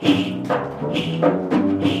How's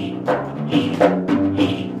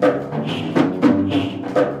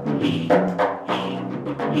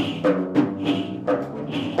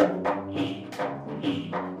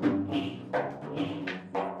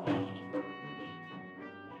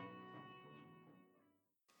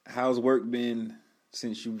work been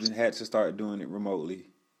since you've had to start doing it remotely?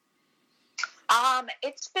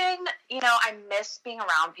 It's been, I miss being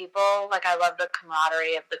around people. Like, I love the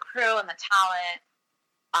camaraderie of the crew and the talent.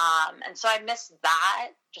 And so I miss that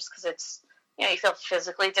just because it's, you feel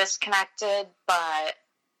physically disconnected, but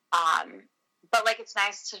like, it's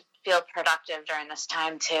nice to feel productive during this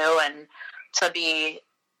time too, and to be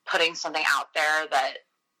putting something out there that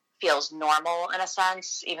feels normal in a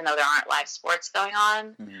sense, even though there aren't live sports going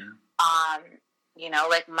on. Mm-hmm.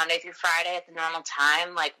 Like Monday through Friday at the normal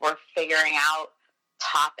time, like, we're figuring out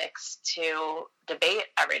topics to debate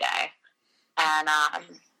every day. And,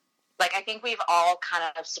 like, I think we've all kind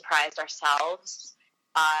of surprised ourselves.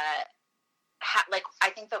 I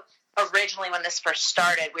think that originally when this first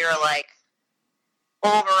started, we were like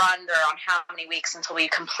over under on how many weeks until we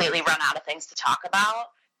completely run out of things to talk about.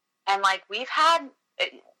 And like, we've had,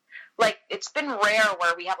 it's been rare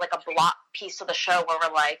where we have like a block piece of the show where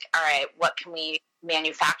we're like, all right, what can we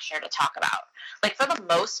manufacture to talk about? Like, for the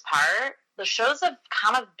most part, the shows have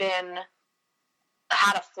kind of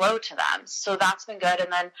had a flow to them. So that's been good.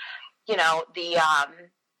 And then,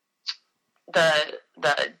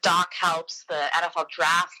 the doc helps, the NFL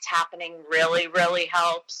draft happening really, really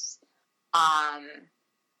helps.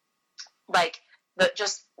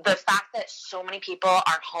 The fact that so many people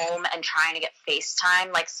are home and trying to get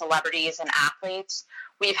FaceTime, like celebrities and athletes,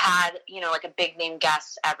 we've had, like a big name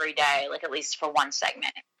guest every day, like at least for one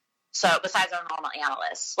segment. So besides our normal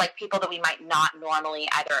analysts, like people that we might not normally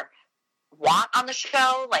either want on the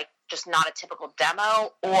show, like just not a typical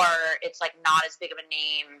demo, or it's like not as big of a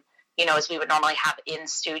name, as we would normally have in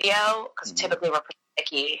studio, because typically we're pretty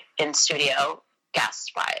picky in studio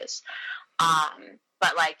guest wise.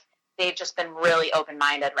 But like, they've just been really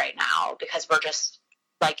open-minded right now because we're just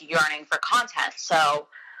like yearning for content. So,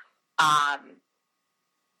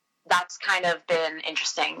 that's kind of been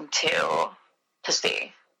interesting to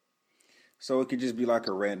see. So it could just be like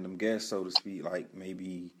a random guest, so to speak, like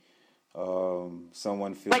maybe,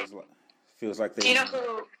 someone feels like they. Do you know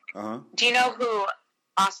who? Do you know who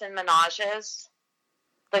Austin Minaj is?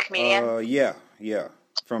 The comedian. Yeah,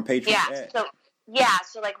 from Patriot Act.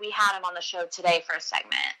 So like we had him on the show today for a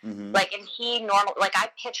segment. Mm-hmm. Like, and he I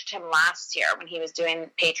pitched him last year when he was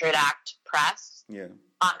doing Patriot Act press. Yeah.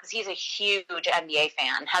 Because he's a huge NBA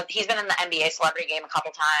fan. He's been in the NBA celebrity game a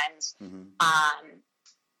couple times. Mm-hmm.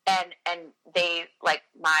 And they, like,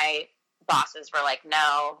 my bosses were like,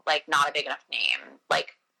 no, like, not a big enough name.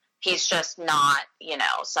 Like, he's just not,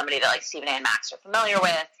 somebody that like Stephen A. and Max are familiar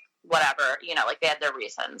with, whatever, like they had their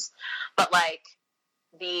reasons. But like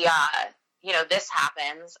this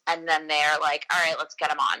happens and then they're like, all right, let's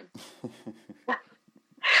get him on.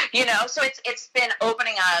 So it's been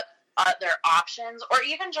opening up other options, or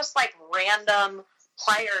even just like random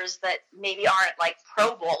players that maybe aren't like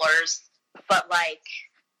Pro Bowlers, but like,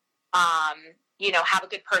 have a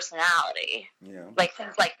good personality. Yeah. Like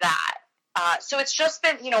things like that. So it's just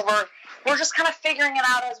been, we're just kind of figuring it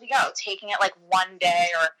out as we go, taking it like one day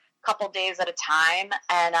or a couple days at a time.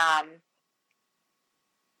 And,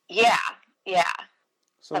 yeah.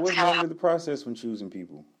 So what's normally the process when choosing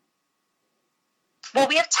people? Well,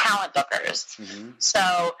 we have talent bookers. Mm-hmm.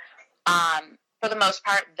 So, for the most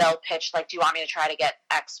part, they'll pitch, like, do you want me to try to get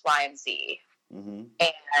X, Y, and Z? Mm-hmm.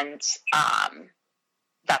 And,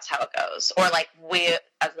 that's how it goes. Or like we,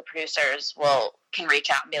 as the producers, can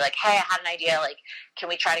reach out and be like, hey, I had an idea. Like, can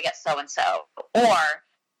we try to get so-and-so? Or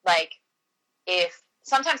like, if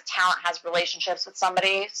sometimes talent has relationships with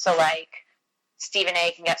somebody. So like Stephen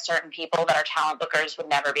A. can get certain people that our talent bookers would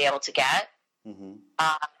never be able to get. Mm-hmm.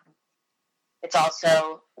 It's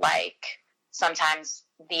also like sometimes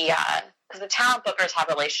because the talent bookers have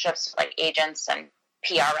relationships with like agents and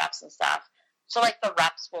PR reps and stuff. So, like, the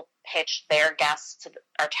reps will pitch their guests to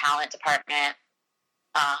our talent department,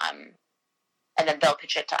 and then they'll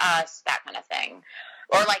pitch it to us, that kind of thing.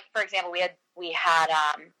 Or, like, for example, we had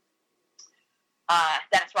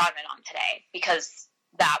Dennis Rodman on today because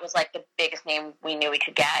that was, like, the biggest name we knew we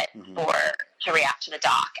could get mm-hmm. to react to the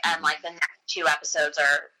doc. And, like, the next two episodes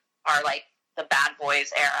are like, the Bad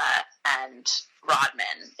Boys era, and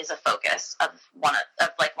Rodman is a focus of one of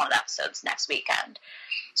the episodes next weekend.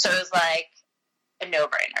 So it was, like, a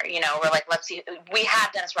no-brainer, we're like, let's see. We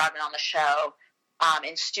had Dennis Rodman on the show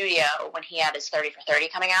in studio when he had his 30 for 30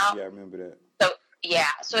 coming out. Yeah, I remember that.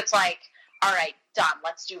 So it's like, all right, done.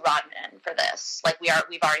 Let's do Rodman for this. Like we've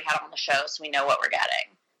already had him on the show, so we know what we're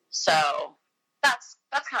getting. So that's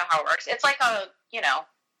kind of how it works. It's like a,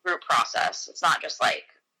 group process. It's not just like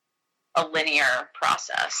a linear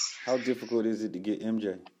process. How difficult is it to get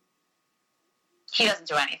MJ? He doesn't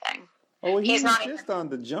do anything. Oh, well, he's was not just on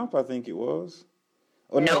the jump, I think it was.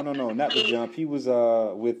 Oh, nope. no, not the jump. He was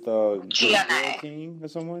with GMA King or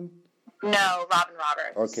someone? No, Robin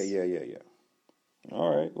Roberts. Okay, yeah.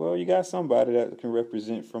 All right. Well, you got somebody that can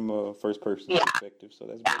represent from a first-person perspective, so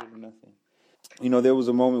that's better than nothing. There was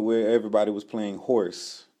a moment where everybody was playing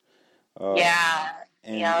horse.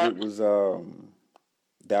 And it was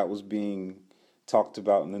that was being talked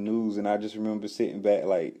about in the news, and I just remember sitting back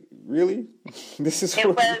like, really? This is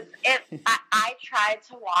I tried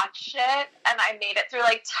to watch it, and I made it through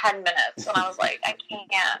like 10 minutes, and I was like, I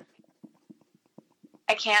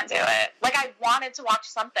can't do it. Like, I wanted to watch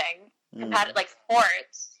something competitive, like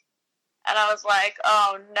sports, and I was like,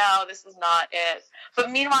 oh no, this is not it. But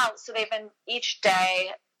meanwhile, so they've been each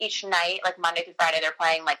night, like Monday through Friday, they're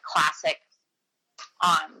playing like classic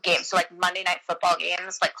games. So like Monday night football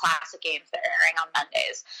games, like classic games, they're airing on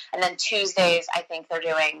Mondays. And then Tuesdays, I think they're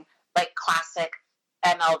doing like classic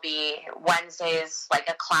MLB. Wednesdays, like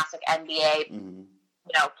a classic NBA,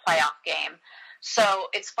 playoff game. So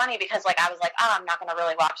it's funny because like I was like, oh, I'm not going to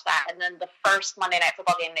really watch that. And then the first Monday night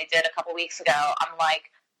football game they did a couple weeks ago, I'm like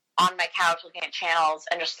on my couch looking at channels,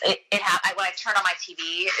 and just when I turned on my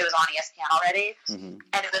TV, it was on ESPN already,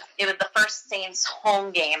 and it was the first Saints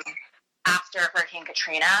home game after Hurricane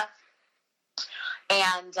Katrina,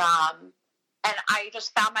 and I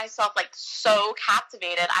just found myself like so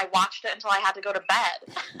captivated. I watched it until I had to go to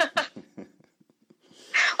bed.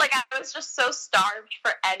 Like I was just so starved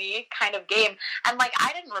for any kind of game, and like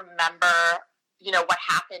I didn't remember, what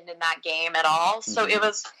happened in that game at all. So it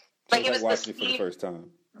was like it was watched it for the first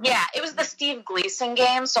time. Yeah, it was the Steve Gleason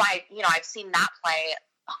game. So I've seen that play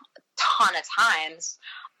a ton of times.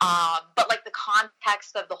 But like the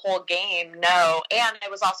context of the whole game, no. And it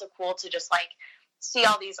was also cool to just like see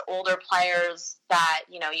all these older players that,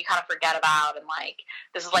 you kind of forget about. And like,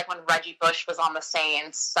 this is like when Reggie Bush was on the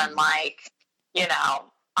Saints, and like, it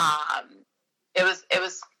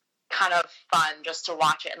was kind of fun just to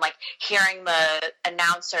watch it, and like hearing the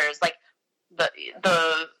announcers, like the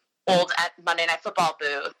old Monday Night Football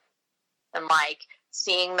booth, and like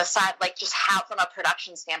seeing the side, like just how from a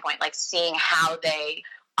production standpoint, like seeing how they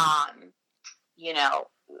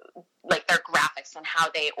like their graphics and how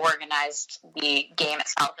they organized the game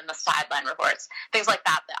itself and the sideline reports, things like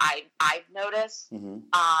that I've noticed. And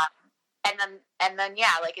then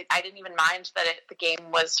I didn't even mind that the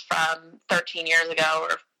game was from 13 years ago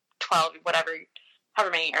or 12,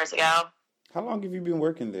 however many years ago. How long have you been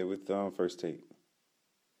working there with First Take?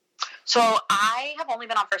 So I have only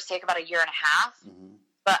been on First Take about a year and a half,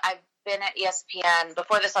 but I've been at ESPN.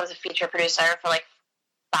 Before this, I was a feature producer for like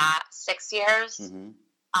 6 years.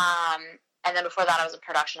 And then before that, I was a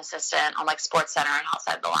production assistant on like Sports Center and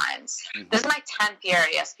Outside the Lines. This is my 10th year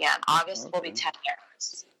at ESPN. August will be 10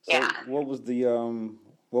 years. So what was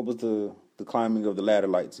the climbing of the ladder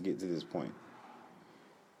like to get to this point?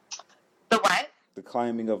 The what? The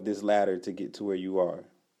climbing of this ladder to get to where you are.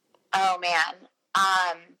 Oh man.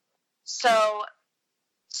 So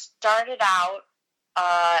started out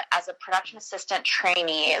as a production assistant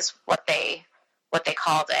trainee is what they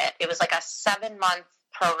called it. It was like a 7-month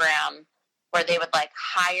program where they would like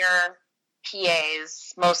hire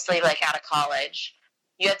PAs, mostly like out of college.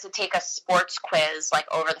 You had to take a sports quiz like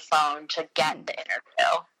over the phone to get the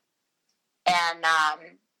interview.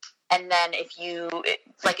 And then if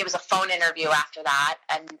it was a phone interview after that,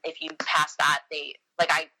 and if you passed that,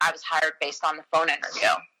 I was hired based on the phone interview.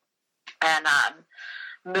 And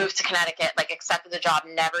moved to Connecticut, like accepted the job,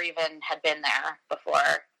 never even had been there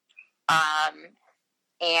before.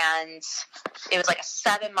 And it was like a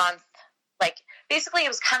 7-month, like basically it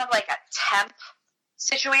was kind of like a temp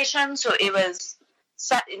situation. So it was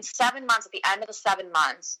set in 7 months. At the end of the 7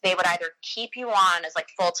 months, they would either keep you on as like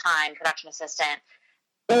full-time production assistant,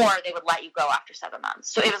 or they would let you go after 7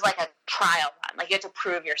 months. So it was like a trial run. Like you had to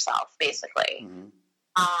prove yourself, basically.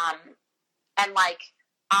 And like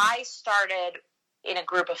I started in a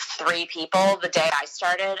group of 3 people the day I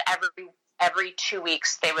started. Every 2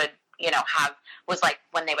 weeks they would, was like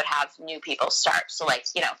when they would have new people start. So like,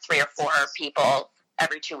 3 or 4 people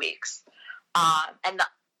every 2 weeks. And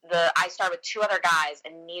I started with 2 other guys,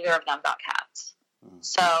 and neither of them got kept.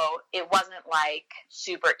 So it wasn't like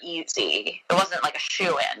super easy. It wasn't like a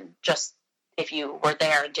shoo-in, just if you were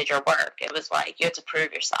there and did your work. It was like you had to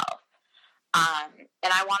prove yourself.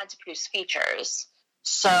 And I wanted to produce features.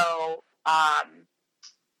 So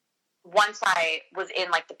once I was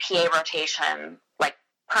in like the PA rotation, like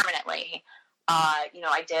permanently, I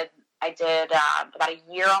did about a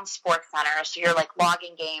year on Sports Center. So you're like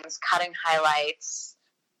logging games, cutting highlights,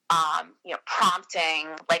 prompting,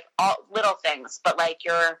 like all little things, but like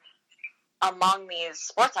you're among these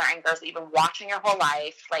Sports Center anchors that you've been watching your whole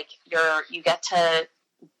life. Like you get to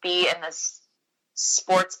be in this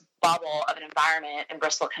sports bubble of an environment in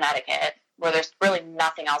Bristol, Connecticut, where there's really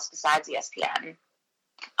nothing else besides ESPN.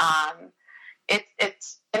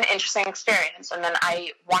 It's an interesting experience. And then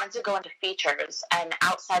I wanted to go into features, and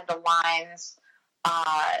Outside the Lines,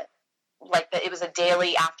 it was a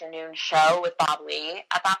daily afternoon show with Bob Lee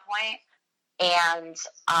at that point.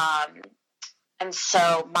 And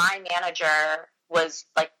so my manager was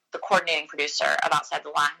like the coordinating producer of Outside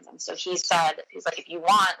the Lines. And so he's like, if you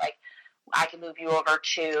want, like, I can move you over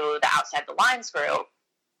to the Outside the Lines group.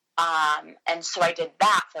 And so I did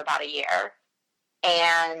that for about a year.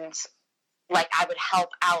 And like I would help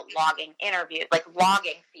out logging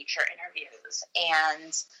feature interviews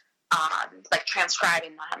and like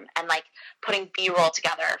transcribing them and like putting B-roll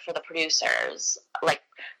together for the producers, like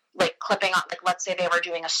clipping on, like let's say they were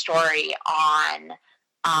doing a story on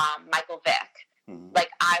Michael Vick. Mm-hmm. Like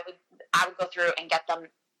I would go through and get them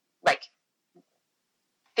like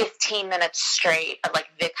 15 minutes straight of like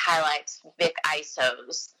Vic highlights, Vic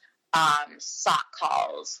ISOs, sock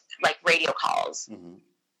calls, like radio calls. Mm-hmm.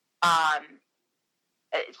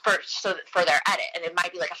 For their edit, and it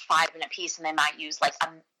might be like a 5-minute piece, and they might use like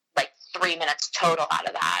 3 minutes total out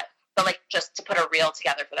of that, but like just to put a reel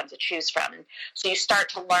together for them to choose from. And so you start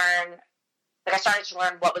to learn. Like I started to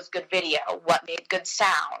learn what was good video, what made good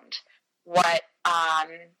sound, what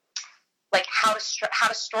like how to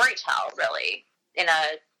storytell really in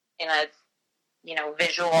a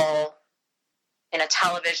visual, in a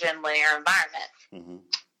television linear environment. Mm-hmm.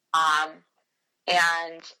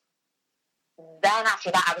 And then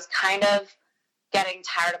after that, I was kind of getting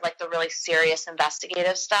tired of like the really serious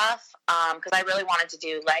investigative stuff, because I really wanted to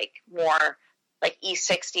do like more like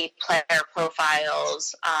E60 player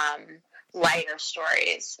profiles, lighter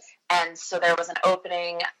stories. And so there was an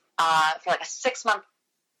opening for like a 6-month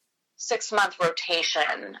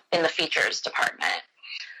rotation in the features department.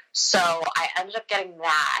 So I ended up getting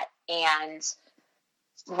that, and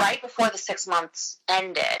right before the 6 months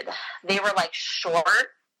ended, they were like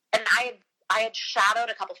short, and I had shadowed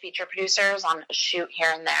a couple feature producers on a shoot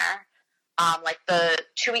here and there. Like the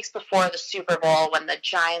 2 weeks before the Super Bowl when the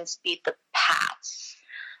Giants beat the Pats,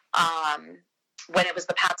 when it was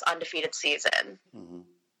the Pats' undefeated season. Mm-hmm.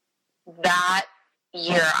 That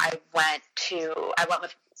year I went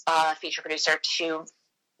with a feature producer to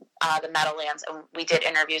the Meadowlands, and we did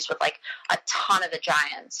interviews with like a ton of the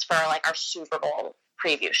Giants for like our Super Bowl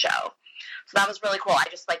preview show. So that was really cool. I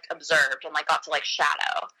just like observed and like got to like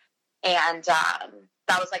shadow. And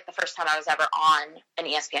that was like the first time I was ever on an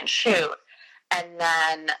ESPN shoot. And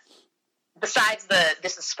then besides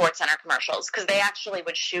This is Sports Center commercials, because they actually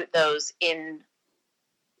would shoot those at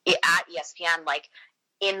ESPN, like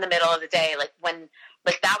in the middle of the day, like when,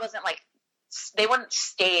 like that wasn't like, they wouldn't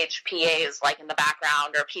stage PAs like in the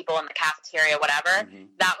background or people in the cafeteria, whatever. Mm-hmm.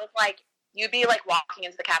 That was like, you'd be like walking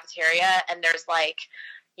into the cafeteria and there's like,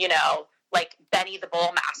 like Benny the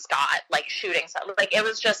Bull mascot, like shooting stuff. Like it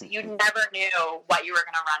was just, you never knew what you were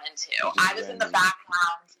going to run into. I was in the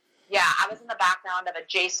background. Yeah, I was in the background of a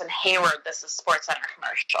Jason Hayward This is Sports Center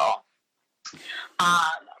commercial.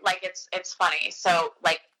 Like it's funny. So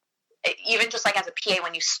like even just like as a PA,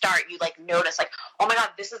 when you start, you like notice like, oh my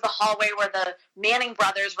God, this is the hallway where the Manning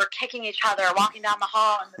brothers were kicking each other, walking down the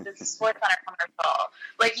hall, and This is Sports Center commercial.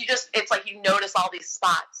 Like it's like you notice all these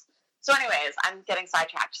spots. So anyways, I'm getting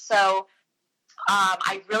sidetracked. So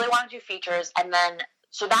I really wanted to do features, and then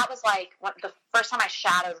so that was like the first time I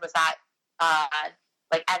shadowed was that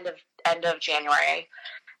like end of January,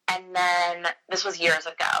 and then this was years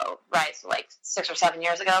ago, right? So like 6 or 7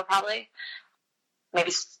 years ago, probably,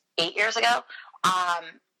 maybe 8 years ago.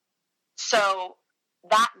 So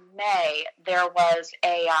that May there was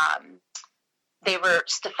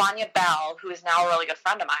Stefania Bell, who is now a really good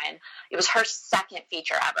friend of mine. It was her second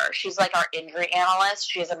feature ever. She's like our injury analyst.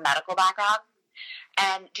 She has a medical background.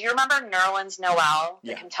 And do you remember Nerlens Noel,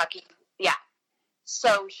 the Kentucky? Yeah.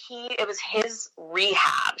 So it was his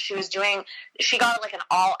rehab. She got like an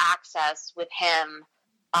all access with him,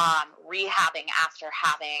 rehabbing after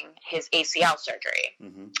having his ACL surgery,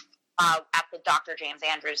 mm-hmm. At the Dr. James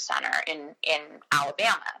Andrews Center in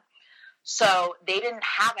Alabama. So they didn't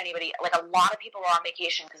have anybody, like a lot of people were on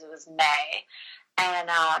vacation because it was May.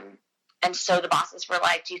 And so the bosses were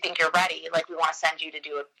like, do you think you're ready? Like, we want to send you to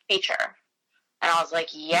do a feature. And I was like,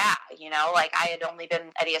 yeah, you know, like I had only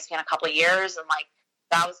been at ESPN a couple of years, and like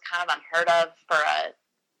that was kind of unheard of for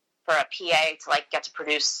a PA to like get to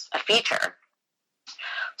produce a feature.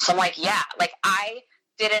 So I'm like, yeah, like I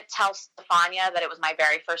didn't tell Stefania that it was my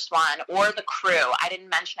very first one, or the crew. I didn't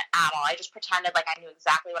mention it at all. I just pretended like I knew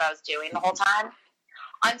exactly what I was doing the whole time.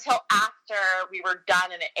 Until after we were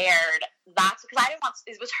done and it aired, that's because I didn't want,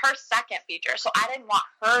 it was her second feature, so I didn't want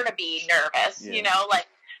her to be nervous, you know, like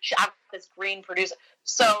I've got this green producer.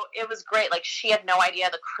 So it was great. Like she had no idea,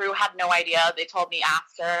 the crew had no idea. They told me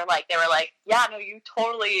after, like they were like, yeah, no, you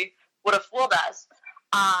totally would have fooled us.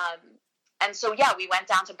 And so yeah, we went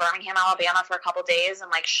down to Birmingham, Alabama for a couple days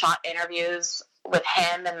and like shot interviews with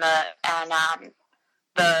him and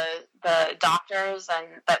the doctors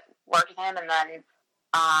and that worked with him, and then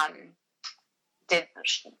did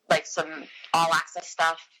like some all access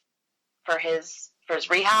stuff for his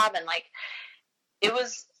rehab, and like it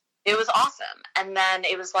was awesome. And then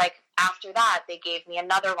it was like after that they gave me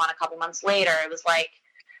another one a couple months later. It was like,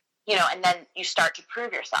 you know, and then you start to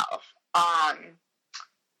prove yourself.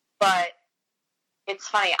 But it's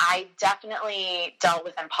funny, I definitely dealt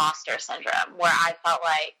with imposter syndrome where I felt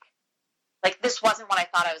like this wasn't what I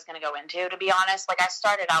thought I was going to go into, to be honest. Like I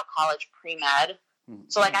started out college pre-med.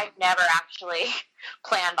 So, like, I never actually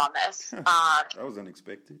planned on this. That was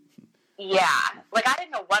unexpected. Yeah. Like, I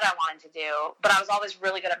didn't know what I wanted to do, but I was always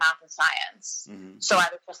really good at math and science. Mm-hmm. So I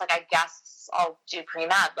was just like, I guess I'll do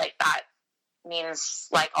pre-med. Like, that means,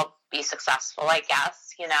 like, I'll be successful, I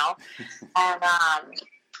guess, you know? And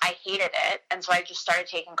I hated it. And so I just started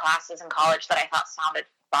taking classes in college that I thought sounded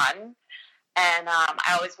fun. And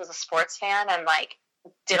I always was a sports fan and, like,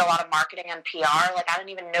 did a lot of marketing and PR. Like, I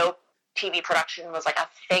didn't even know TV production was like a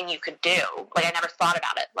thing you could do. Like I never thought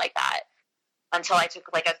about it like that until I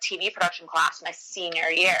took like a TV production class my senior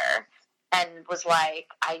year and was like,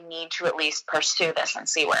 I need to at least pursue this and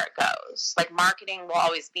see where it goes. Like marketing will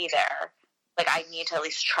always be there. Like I need to at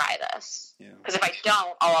least try this. Because if I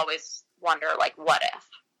don't, I'll always wonder like, what if?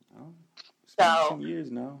 Oh, it's been 10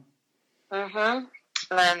 years now. Mm-hmm.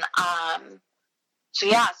 And then, so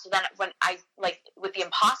yeah, so then when I, like, with the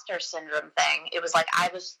imposter syndrome thing, it was like I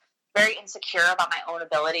was very insecure about my own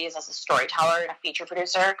abilities as a storyteller and a feature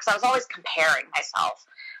producer because I was always comparing myself.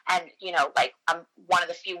 And, you know, like, I'm one of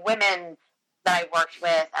the few women that I worked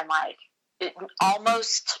with, and, like,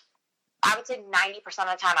 almost, I would say 90%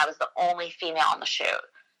 of the time I was the only female on the shoot.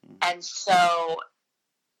 And so,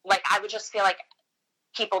 like, I would just feel like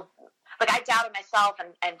people, like, I doubted myself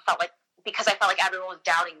and felt like, because I felt like everyone was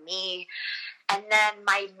doubting me. And then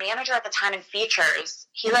my manager at the time in features,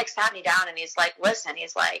 he, like, sat me down and he's like, listen,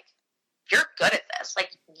 he's like, you're good at this.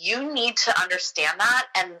 Like, you need to understand that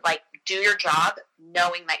and, like, do your job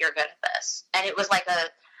knowing that you're good at this. And it was like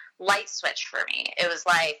a light switch for me. It was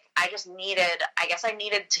like, I guess I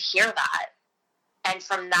needed to hear that. And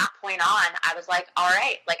from that point on, I was like, all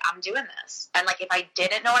right, like, I'm doing this. And, like, if I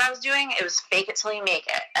didn't know what I was doing, it was fake it till you make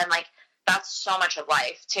it. And, like, that's so much of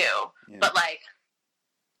life, too. Yeah. But, like,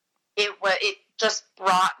 it just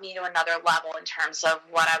brought me to another level in terms of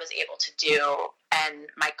what I was able to do and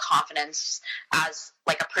my confidence as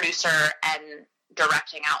like a producer and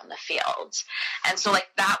directing out in the field. And so like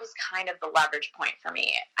that was kind of the leverage point for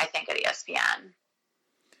me, I think, at ESPN.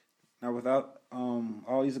 Now, without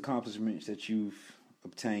all these accomplishments that you've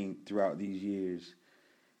obtained throughout these years,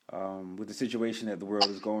 with the situation that the world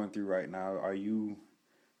is going through right now, are you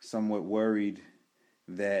somewhat worried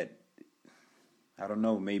that, I don't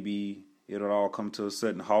know, maybe it'll all come to a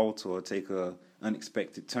sudden halt or take a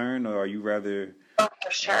unexpected turn, or are you rather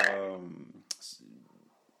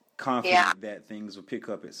confident that things will pick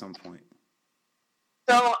up at some point?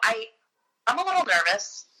 So I'm a little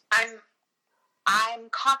nervous. I'm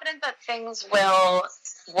confident that things will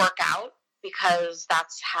work out because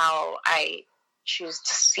that's how I choose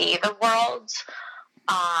to see the world.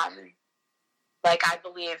 Like I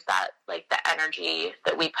believe that like the energy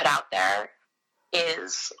that we put out there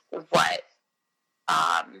is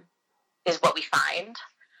what we find.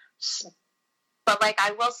 But like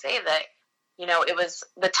I will say that, you know, it was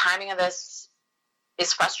the timing of this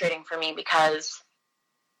is frustrating for me because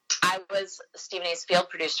I was Stephen A's field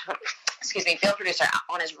producer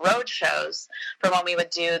on his road shows for when we would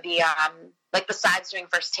do the like besides doing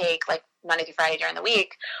First Take like Monday through Friday during the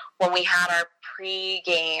week, when we had our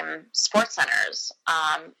pre-game sports centers,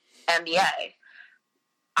 NBA,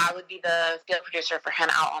 I would be the field producer for him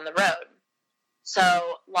out on the road.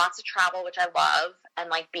 So lots of travel, which I love, and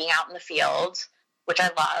like being out in the field, which I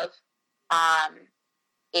love.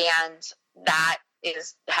 And that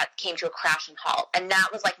came to a crashing halt. And that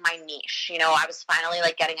was like my niche. You know, I was finally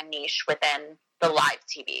like getting a niche within the live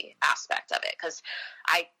TV aspect of it. Because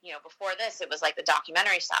before this, it was like the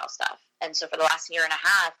documentary style stuff. And so for the last year and a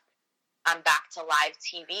half, I'm back to live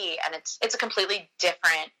TV, and it's a completely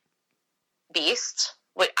different beast.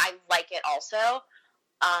 I like it also.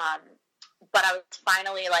 But I was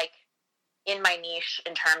finally like in my niche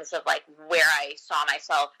in terms of like where I saw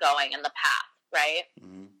myself going in the path, right?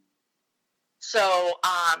 Mm-hmm. So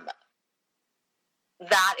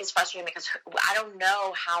that is frustrating because I don't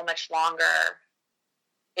know how much longer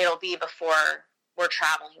it'll be before we're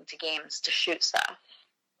traveling to games to shoot stuff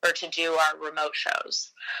or to do our remote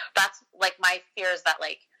shows. That's like my fear is that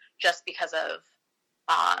like just because of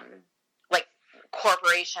like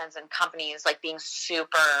corporations and companies like being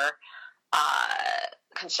super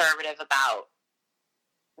conservative about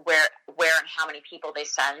where and how many people they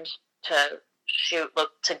send to shoot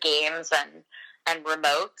to games and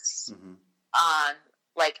remotes. Mm-hmm.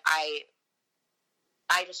 Like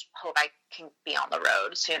I just hope I can be on the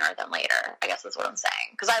road sooner than later. I guess that's what I'm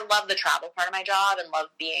saying. Because I love the travel part of my job and love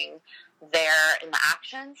being there in the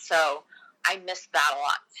action. So I miss that a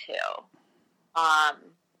lot too.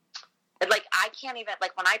 Like I can't even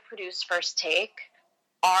like when I produce First Take,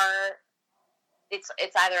 it's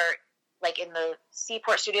either like in the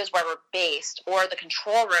Seaport Studios where we're based, or the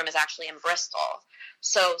control room is actually in Bristol.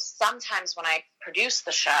 So sometimes when I produce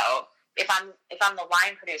the show, if I'm the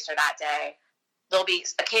line producer that day, there'll be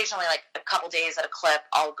occasionally like a couple days at a clip,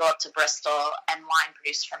 I'll go up to Bristol and line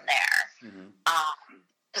produce from there. Mm-hmm.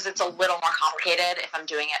 Because it's a little more complicated if I'm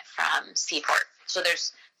doing it from Seaport. So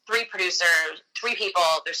there's 3 people,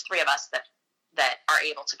 there's 3 of us that are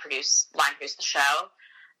able to line produce the show.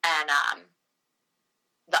 And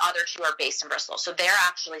the other 2 are based in Bristol. So they're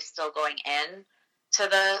actually still going in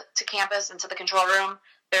to campus and to the control room.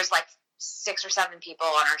 There's like 6 or 7 people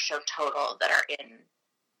on our show total that are in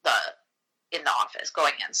the office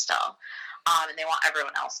going in still. And they want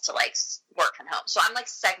everyone else to like work from home. So I'm like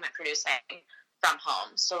segment producing from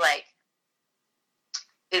home. So like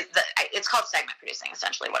it's called segment producing,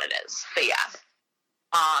 essentially what it is. But yeah,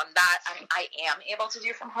 that I am able to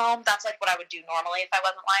do from home. That's like what I would do normally if I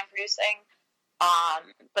wasn't line producing.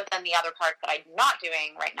 But then the other part that I'm not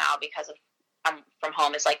doing right now because I'm from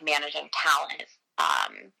home is like managing talent,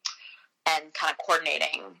 and kind of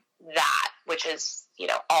coordinating that, which is,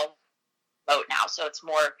 all remote now. So it's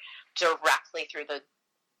more directly through the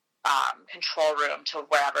control room to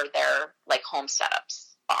wherever their like home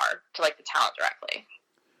setups are to like the talent directly.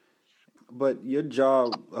 But your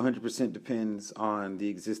job 100% depends on the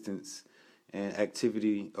existence and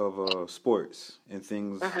activity of sports and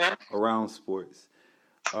things mm-hmm. around sports.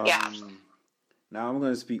 Yeah. Now I'm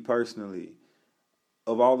going to speak personally.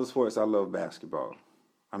 Of all the sports, I love basketball.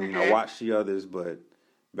 I mean, mm-hmm. I watch the others, but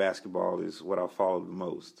basketball is what I follow the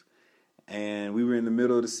most. And we were in the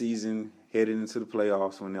middle of the season, heading into the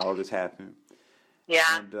playoffs when all this happened.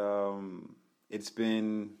 Yeah. And it's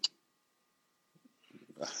been,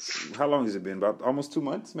 how long has it been? About almost 2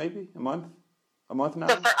 months, maybe? A month now?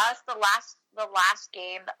 So for us, the last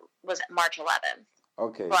game was March 11th.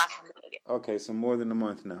 Okay. Okay, so more than a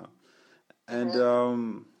month now. And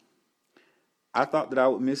mm-hmm. I thought that I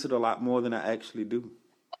would miss it a lot more than I actually do.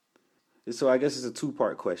 So I guess it's a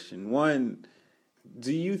 2-part question. One,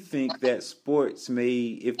 do you think that sports may,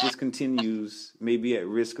 if this continues, may be at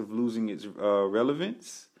risk of losing its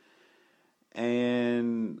relevance?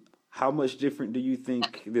 And how much different do you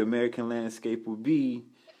think the American landscape will be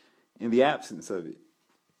in the absence of it?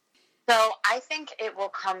 So I think it will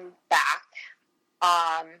come back.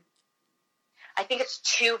 I think it's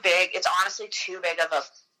too big. It's honestly too big of a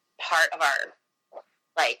part of our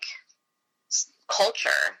like culture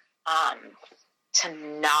to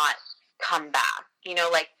not come back.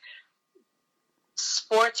 Like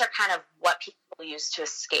sports are kind of what people use to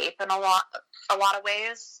escape in a lot of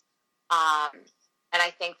ways. And I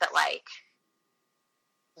think that like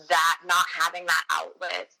that not having that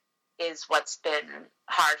outlet is what's been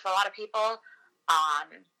hard for a lot of people.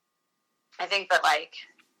 I think that like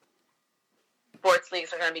sports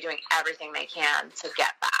leagues are going to be doing everything they can to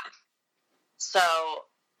get back. So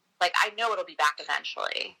like I know it'll be back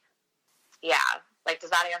eventually. Yeah. Like, does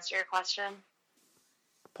that answer your question?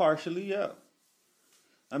 Partially, yeah.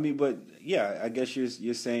 I mean, but yeah, I guess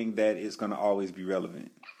you're saying that it's going to always be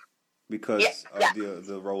relevant because of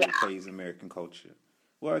the role it plays in American culture.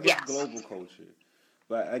 Well, I guess global culture.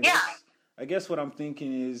 But I guess what I'm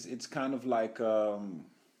thinking is it's kind of like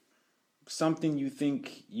something you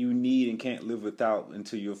think you need and can't live without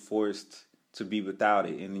until you're forced to be without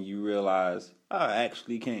it, and then you realize I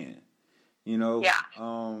actually can. Yeah.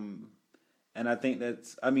 And I think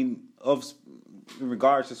that's, I mean, in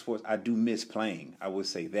regards to sports, I do miss playing. I would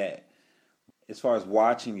say that. As far as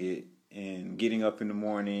watching it and getting up in the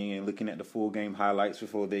morning and looking at the full game highlights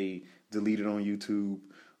before they delete it on YouTube,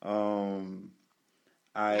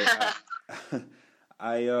 I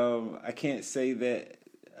I can't say that.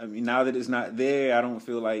 I mean, now that it's not there, I don't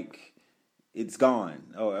feel like it's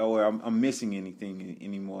gone or I'm missing anything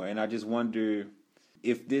anymore. And I just wonder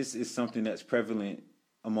if this is something that's prevalent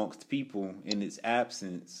amongst people in its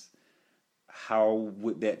absence. How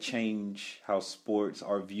would that change how sports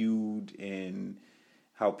are viewed and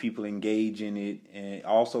how people engage in it, and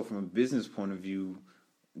also from a business point of view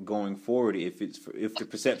going forward, if the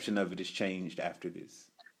perception of it is changed after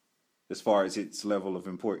this, as far as its level of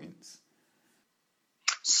importance?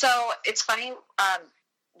 So it's funny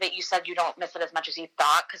that you said you don't miss it as much as you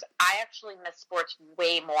thought, because I actually miss sports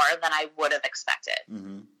way more than I would have expected.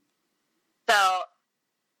 Mm-hmm. So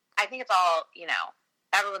I think it's all,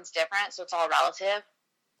 everyone's different, so it's all relative.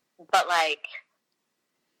 But, like,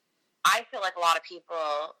 I feel like a lot of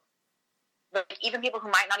people, like, even people who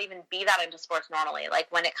might not even be that into sports normally,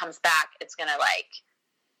 like, when it comes back, it's going to,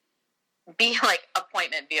 like, be, like,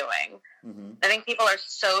 appointment viewing. Mm-hmm. I think people are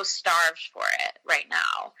so starved for it right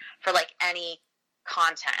now, for, like, any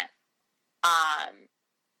content.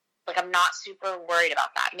 Like, I'm not super worried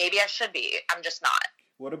about that. Maybe I should be. I'm just not.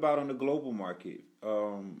 What about on the global market,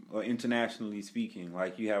 or internationally speaking?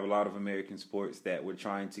 Like, you have a lot of American sports that were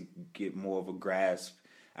trying to get more of a grasp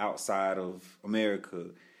outside of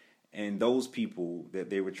America, and those people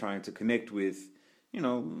that they were trying to connect with,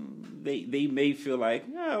 they may feel like,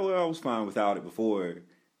 yeah, well, I was fine without it before.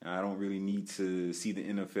 I don't really need to see the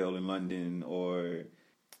NFL in London or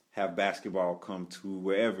have basketball come to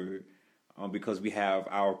wherever, because we have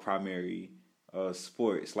our primary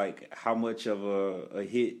sports. Like, how much of a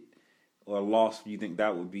hit or a loss do you think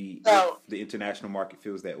that would be if the international market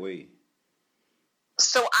feels that way?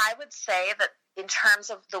 So I would say that in terms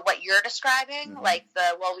of what you're describing, mm-hmm. like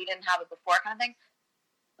we didn't have it before kind of thing,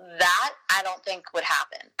 that I don't think would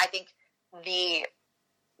happen. I think the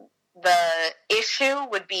issue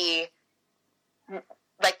would be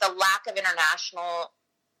like the lack of international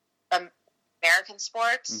American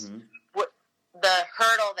sports. Mm-hmm. The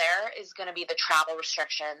hurdle there is going to be the travel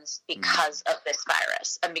restrictions because of this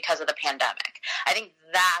virus and because of the pandemic. I think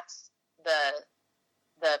that's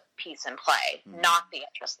the piece in play, not the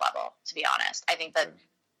interest level, to be honest. I think that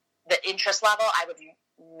the interest level, I would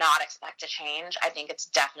not expect to change. I think it's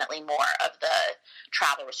definitely more of the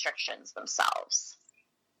travel restrictions themselves.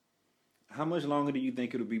 How much longer do you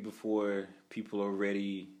think it'll be before people are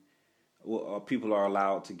ready, or people are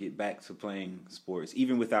allowed to get back to playing sports,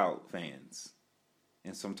 even without fans,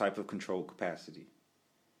 in some type of controlled capacity?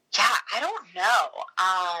 Yeah, I don't know.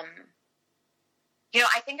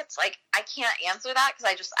 I think it's like, I can't answer that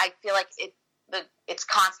because I feel like it's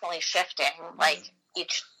constantly shifting. Like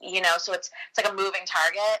so it's like a moving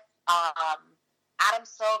target. Adam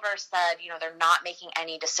Silver said, they're not making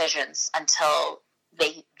any decisions until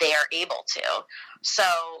they are able to. So,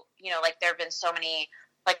 like there have been so many,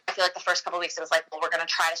 like I feel like the first couple of weeks it was like, well, we're going to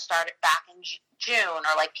try to start it back in June,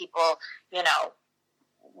 or like people,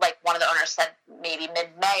 like one of the owners said maybe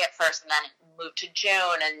mid-May at first, and then it moved to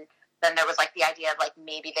June, and then there was like the idea of like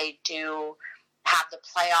maybe they do have the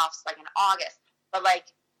playoffs like in August. But like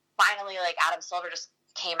finally, like Adam Silver just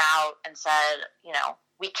came out and said,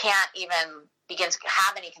 we can't even begin to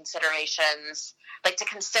have any considerations, like to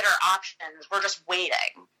consider options. We're just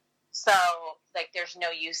waiting. So like there's no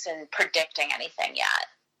use in predicting anything yet.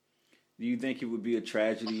 Do you think it would be a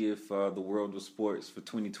tragedy if the world of sports for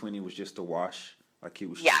 2020 was just a wash? Like it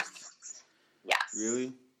was Yes. Just... Yes.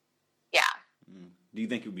 Really? Yeah. Do you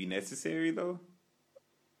think it would be necessary though?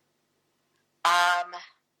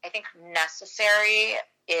 I think necessary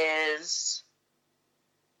is,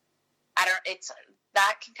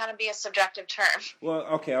 that can kind of be a subjective term. Well,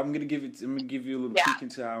 okay, I'm gonna give you a little peek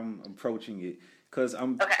into how I'm approaching it, because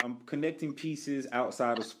I'm connecting pieces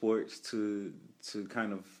outside of sports to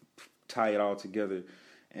kind of tie it all together,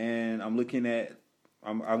 and I'm looking at,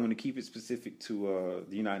 I'm going to keep it specific to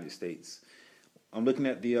the United States. I'm looking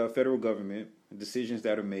at the federal government, decisions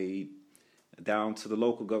that are made, down to the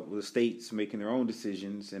local government, the states making their own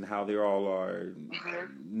decisions, and how they all are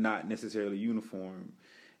not necessarily uniform.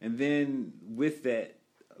 And then with that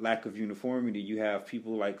lack of uniformity, you have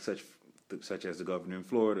people like such as the governor in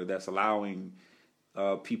Florida that's allowing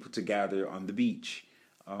people to gather on the beach.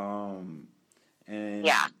 And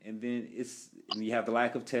then you have the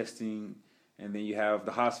lack of testing, and then you have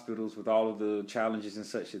the hospitals with all of the challenges and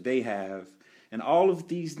such that they have. And all of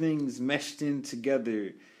these things meshed in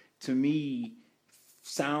together, to me,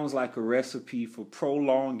 sounds like a recipe for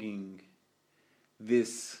prolonging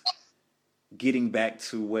this getting back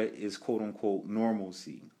to what is quote unquote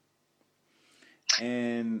normalcy.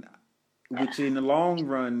 And which in the long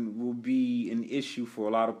run will be an issue for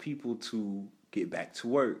a lot of people to get back to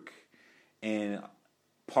work. And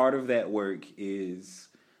part of that work is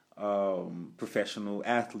professional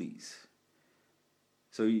athletes.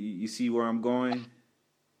 So you see where I'm going?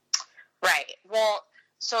 Right. Well,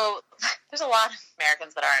 so there's a lot of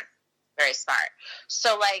Americans that aren't very smart.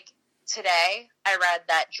 So, like, today I read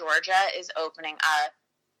that Georgia is opening up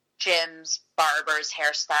gyms, barbers,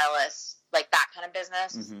 hairstylists, like that kind of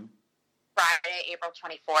business, Friday, April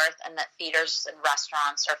 24th, and that theaters and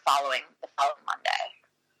restaurants are following the following Monday.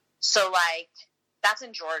 So, like, that's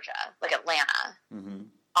in Georgia, like Atlanta.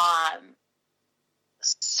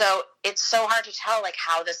 So it's so hard to tell, like,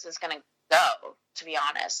 how this is going to go, to be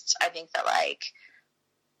honest. I think that, like,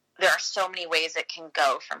 there are so many ways it can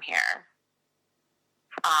go from here.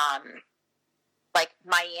 Like,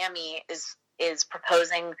 Miami is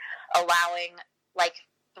proposing allowing, like,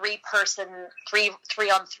 three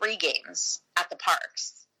on three games at the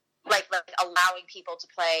parks. Like allowing people to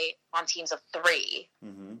play on teams of three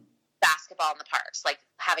basketball in the parks, like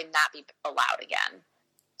having that be allowed again.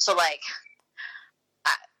 So, like,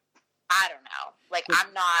 I don't know. Like,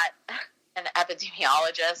 I'm not an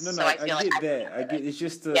epidemiologist, no, so I feel I get that. I get it's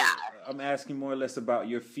just I'm asking more or less about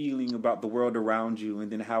your feeling about the world around you,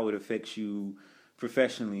 and then how it affects you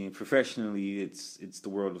professionally. And professionally, it's the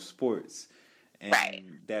world of sports, and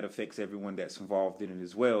that affects everyone that's involved in it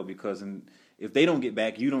as well. Because if they don't get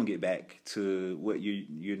back, you don't get back to what you're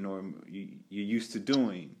used to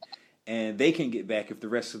doing, and they can get back if the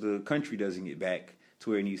rest of the country doesn't get back to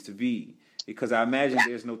where it needs to be. Because I imagine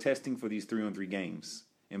there's no testing for these 3-on-3 games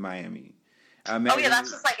in Miami. That's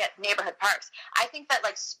just like at neighborhood parks. I think that,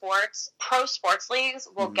 like, pro sports leagues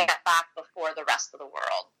will get back before the rest of the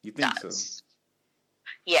world. You think does. So?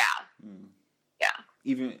 Yeah. Yeah.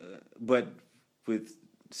 Even, but with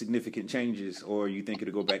significant changes, or you think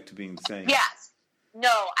it'll go back to being the same? Yes.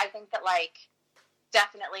 No, I think that, like,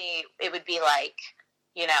 definitely it would be like,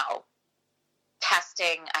 you know,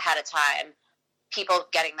 testing ahead of time, people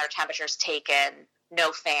getting their temperatures taken,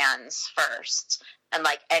 no fans first, and,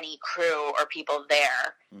 like, any crew or people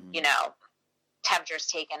there, you know, temperatures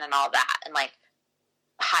taken and all that, and, like,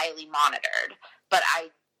 highly monitored. But I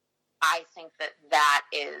think that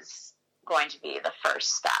is going to be the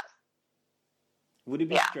first step. Would it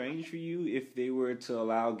be strange for you if they were to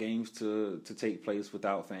allow games to take place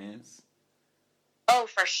without fans? Oh,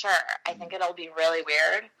 for sure. I think it'll be really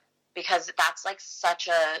weird, because that's, like, it's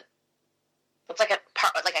like a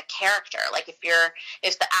character. Like, if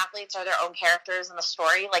the athletes are their own characters in the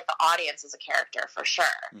story, like, the audience is a character for sure.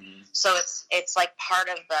 So it's like part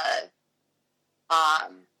of the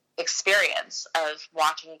experience of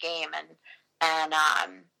watching a game and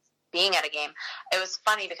being at a game. It was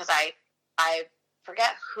funny because I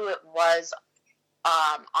forget who it was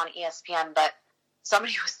on ESPN, but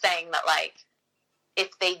somebody was saying that, like,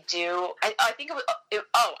 if they do, I think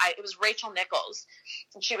it was Rachel Nichols,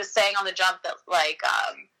 and she was saying on the jump that, like,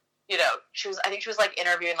 you know, I think she was like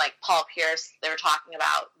interviewing, like, Paul Pierce. They were talking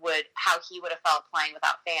about how he would have felt playing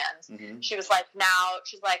without fans. She was like,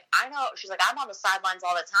 I know. She's like, I'm on the sidelines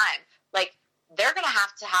all the time. Like, they're gonna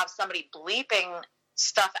have to have somebody bleeping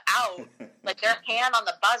stuff out, like their hand on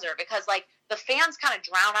the buzzer, because, like, the fans kind of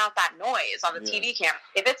drown out that noise on the TV camera.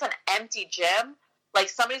 If it's an empty gym, like,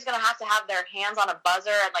 somebody's going to have their hands on a buzzer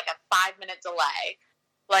at, like, a 5-minute delay.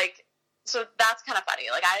 Like, so that's kind of funny.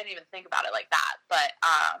 Like, I didn't even think about it like that. But,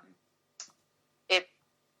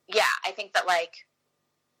 I think that, like,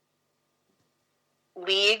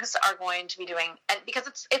 leagues are going to be doing, and because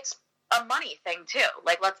it's a money thing, too.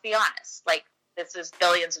 Like, let's be honest. Like, this is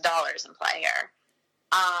billions of dollars in play here.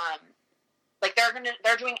 Like,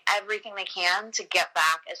 they're doing everything they can to get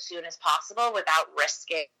back as soon as possible without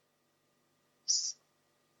risking.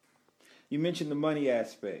 You mentioned the money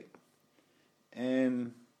aspect,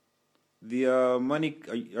 and the money.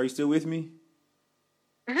 Are you still with me?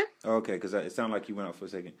 Okay, because it sounded like you went out for a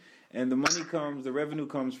second. And the revenue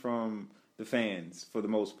comes from the fans for the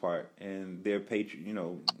most part, and they're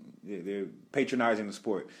they're patronizing the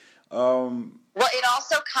sport. Well, it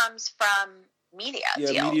also comes from media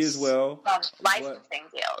deals. Yeah, media as well. Licensing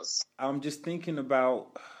deals. I'm just thinking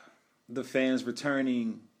about the fans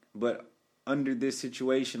returning, but under this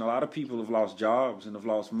situation, a lot of people have lost jobs and have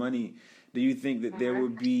lost money. Do you think that there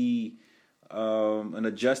would be an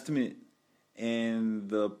adjustment in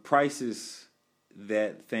the prices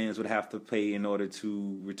that fans would have to pay in order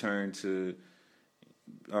to return to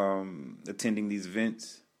attending these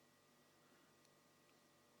events?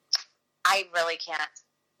 I really can't.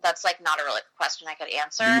 That's like not a really question I could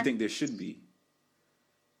answer. Do you think there should be?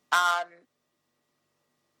 I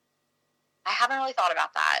haven't really thought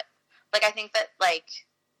about that. Like, I think that, like,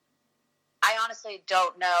 I honestly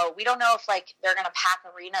don't know. We don't know if, like, they're going to pack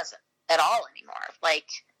arenas at all anymore. Like,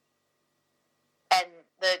 and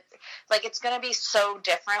it's going to be so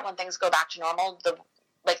different when things go back to normal. The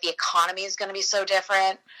economy is going to be so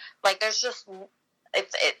different. Like, there's just,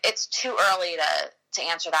 it's too early to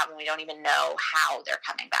answer that when we don't even know how they're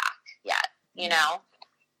coming back yet, you know?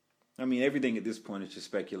 I mean, everything at this point is just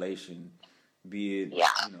speculation, be it,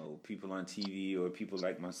 people on TV or people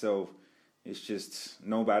like myself. It's just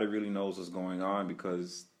nobody really knows what's going on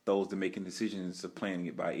because those that are making decisions are playing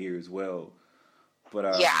it by ear as well. But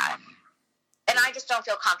and I just don't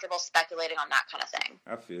feel comfortable speculating on that kind of thing.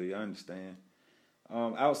 I feel you. I understand.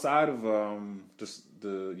 Outside of just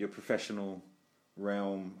your professional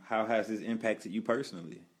realm, how has this impacted you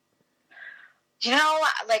personally? You know,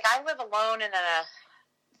 like, I live alone in a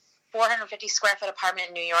 450 square foot apartment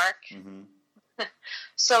in New York. Mm-hmm.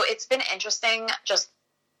 So it's been interesting just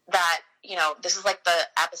that, this is like the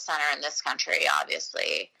epicenter in this country,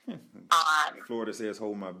 obviously. Florida says,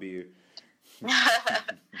 hold my beer.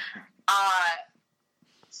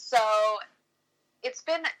 So it's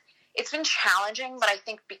been challenging, but I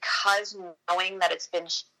think because knowing that it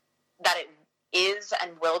is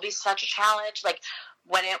and will be such a challenge, like,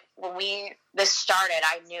 when this started,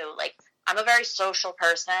 I knew, like, I'm a very social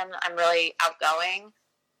person. I'm really outgoing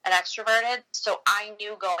and extroverted. So I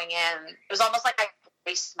knew going in, it was almost like I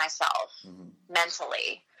braced myself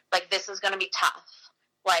mentally. Like, this is going to be tough.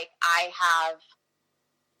 Like, I have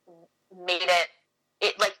made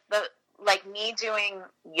it like me doing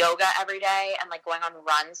yoga every day and, like, going on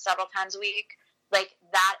runs several times a week. Like,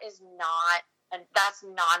 that's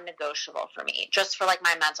non-negotiable for me, just for, like,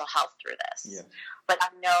 my mental health through this. Yeah. But I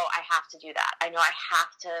know I have to do that. I know I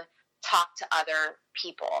have to talk to other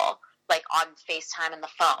people, like, on FaceTime and the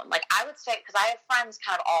phone. Like, I would say, because I have friends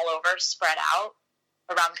kind of all over, spread out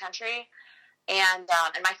around the country, and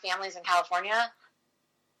my family's in California.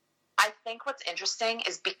 I think what's interesting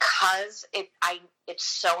is because it's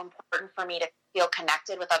so important for me to feel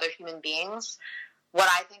connected with other human beings. What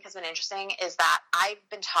I think has been interesting is that I've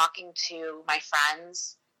been talking to my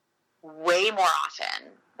friends way more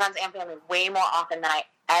often, friends and family way more often than I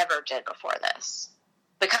ever did before this,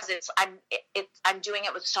 because I'm doing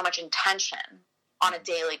it with so much intention on a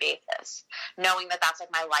daily basis, knowing that that's,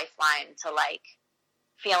 like, my lifeline to, like,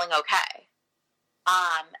 feeling okay.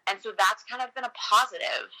 And so that's kind of been a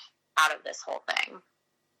positive out of this whole thing.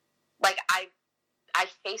 Like, I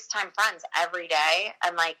FaceTime friends every day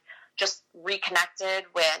and, like, just reconnected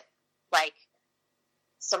with, like,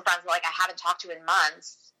 some friends that, like, I haven't talked to in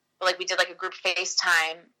months, but, like, we did, like, a group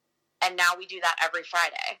FaceTime, and now we do that every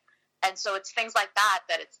Friday. And so it's things like that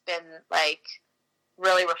it's been, like,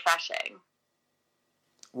 really refreshing.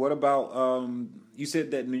 What about, you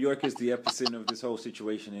said that New York is the epicenter of this whole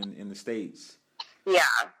situation in the States. Yeah.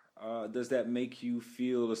 Does that make you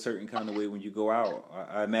feel a certain kind of way when you go out?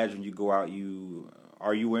 I imagine you go out,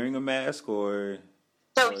 are you wearing a mask or...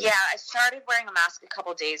 So, yeah, I started wearing a mask a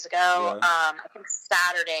couple days ago. Yeah. I think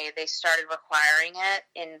Saturday they started requiring it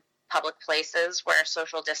in public places where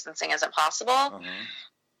social distancing isn't possible.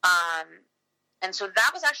 Uh-huh. And so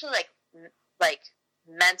that was actually, like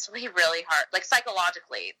mentally really hard. Like,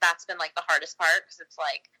 psychologically, that's been, like, the hardest part, because it's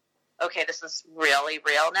like, okay, this is really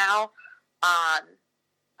real now.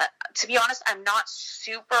 To be honest, I'm not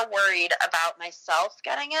super worried about myself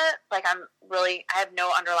getting it. Like, I have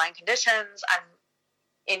no underlying conditions. I'm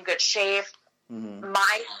in good shape. Mm-hmm.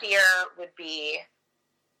 My fear would be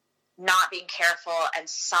not being careful and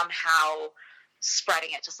somehow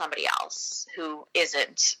spreading it to somebody else who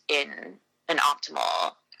isn't in an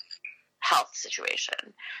optimal health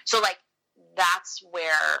situation. So, like, that's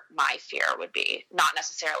where my fear would be, not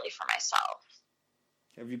necessarily for myself.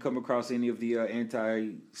 Have you come across any of the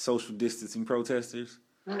anti-social distancing protesters?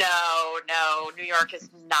 No. New York is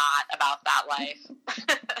not about that life.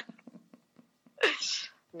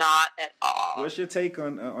 Not at all. What's your take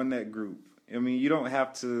on that group? I mean, you don't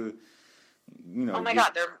have to, Oh my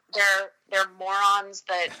God, they're morons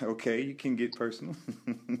that. Okay, you can get personal.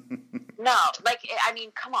 No, like, I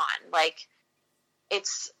mean, come on, like,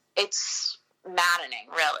 it's maddening,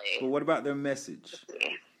 really. But what about their message?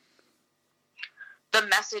 The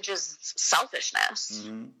message is selfishness.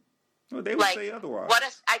 Mm-hmm. Well, they would say otherwise.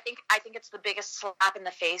 I think it's the biggest slap in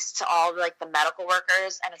the face to all, like, the medical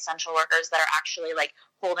workers and essential workers that are actually, like,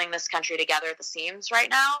 holding this country together at the seams right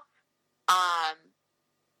now.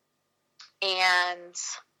 And,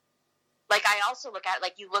 like, I also look at,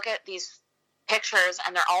 like, you look at these pictures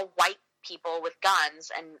and they're all white people with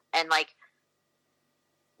guns and like,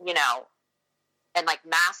 you know, and like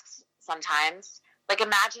masks sometimes. Like,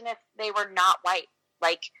 imagine if they were not white,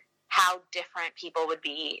 like how different people would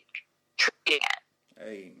be treating it.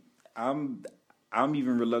 Hey, I'm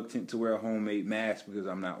even reluctant to wear a homemade mask because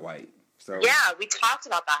I'm not white. So yeah, we talked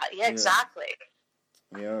about that. Yeah, exactly.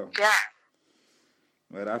 Yeah.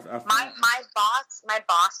 But my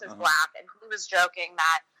boss is black, and he was joking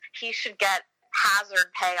that he should get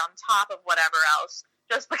hazard pay on top of whatever else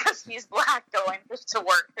just because he's black going to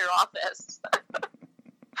work through office.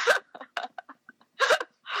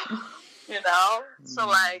 You know? So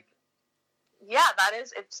like, yeah, that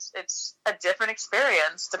is, it's a different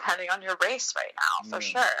experience depending on your race right now, for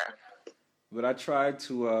sure. But I tried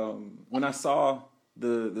to, when I saw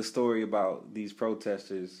the story about these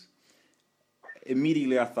protesters,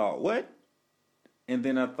 immediately I thought, what? And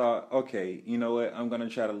then I thought, okay, you know what? I'm going to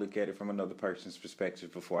try to look at it from another person's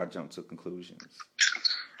perspective before I jump to conclusions.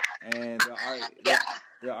 And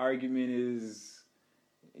the argument is,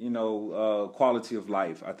 you know, quality of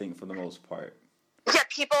life, I think, for the most part. Yeah,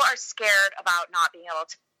 people are scared about not being able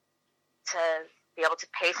to be able to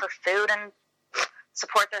pay for food and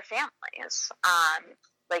support their families.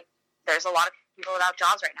 Like, there's a lot of people without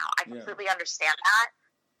jobs right now. I completely understand that.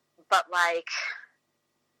 But, like,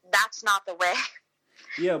 that's not the way.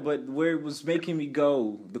 Yeah, but where it was making me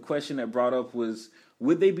go, the question that brought up was,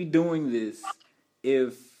 would they be doing this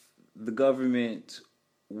if the government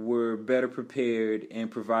were better prepared and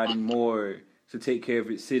providing more to take care of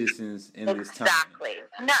its citizens in this time? Exactly.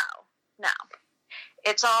 No.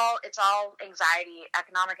 It's all anxiety,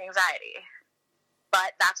 economic anxiety.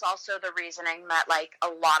 But that's also the reasoning that, like, a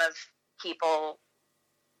lot of people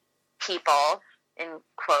in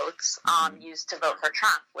quotes used to vote for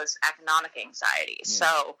Trump was economic anxiety.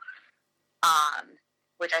 So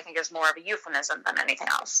which I think is more of a euphemism than anything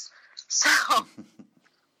else. So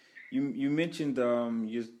you mentioned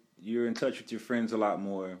you're in touch with your friends a lot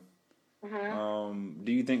more. Mm-hmm.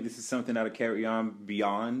 Do you think this is something that'll carry on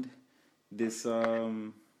beyond this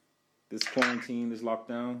this quarantine, this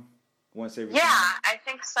lockdown? Once everything? Yeah, I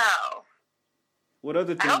think so. What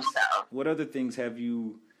other things? I hope so. What other things have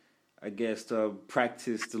you, I guess,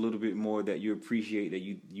 practiced a little bit more that you appreciate that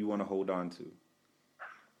you want to hold on to?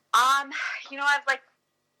 You know, I've like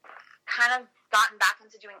kind of gotten back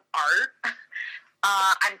into doing art.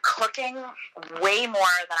 I'm cooking way more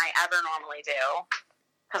than I ever normally do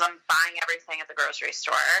because I'm buying everything at the grocery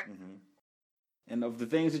store. Mm-hmm. And of the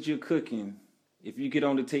things that you're cooking, if you could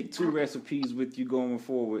only take 2 recipes with you going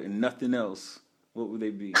forward and nothing else, what would they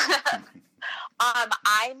be?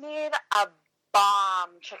 I made a bomb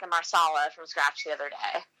chicken marsala from scratch the other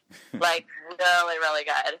day. Like, really, really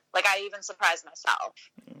good. Like, I even surprised myself.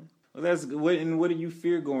 Well, that's good. And what do you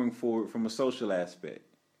fear going forward from a social aspect?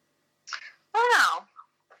 I don't know.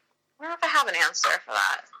 I don't know if I have an answer for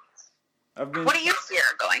that. What do you fear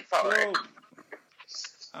going forward?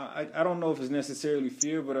 Well, I don't know if it's necessarily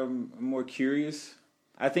fear, but I'm more curious.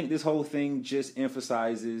 I think this whole thing just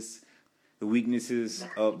emphasizes the weaknesses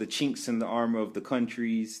of the chinks in the armor of the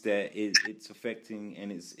countries that it's affecting,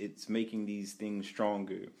 and it's making these things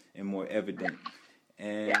stronger and more evident.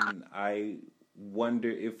 And I wonder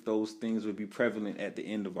if those things would be prevalent at the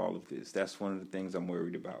end of all of this. That's one of the things I'm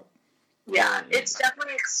worried about. Yeah, it's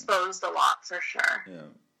definitely exposed a lot for sure. Yeah.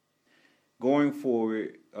 Going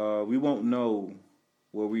forward, we won't know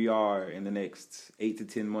where we are in the next 8 to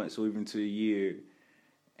 10 months or even to a year.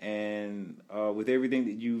 And with everything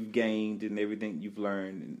that you've gained and everything you've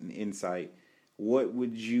learned and insight, what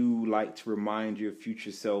would you like to remind your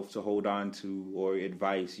future self to hold on to, or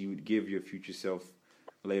advice you would give your future self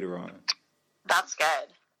later on? That's good.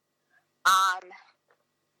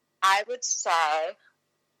 I would say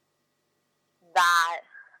that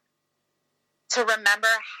to remember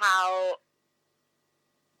how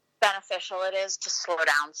beneficial it is to slow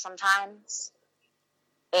down sometimes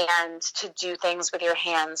and to do things with your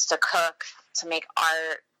hands, to cook, to make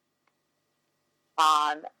art,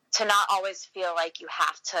 to not always feel like you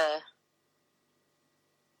have to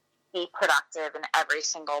be productive in every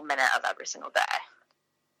single minute of every single day.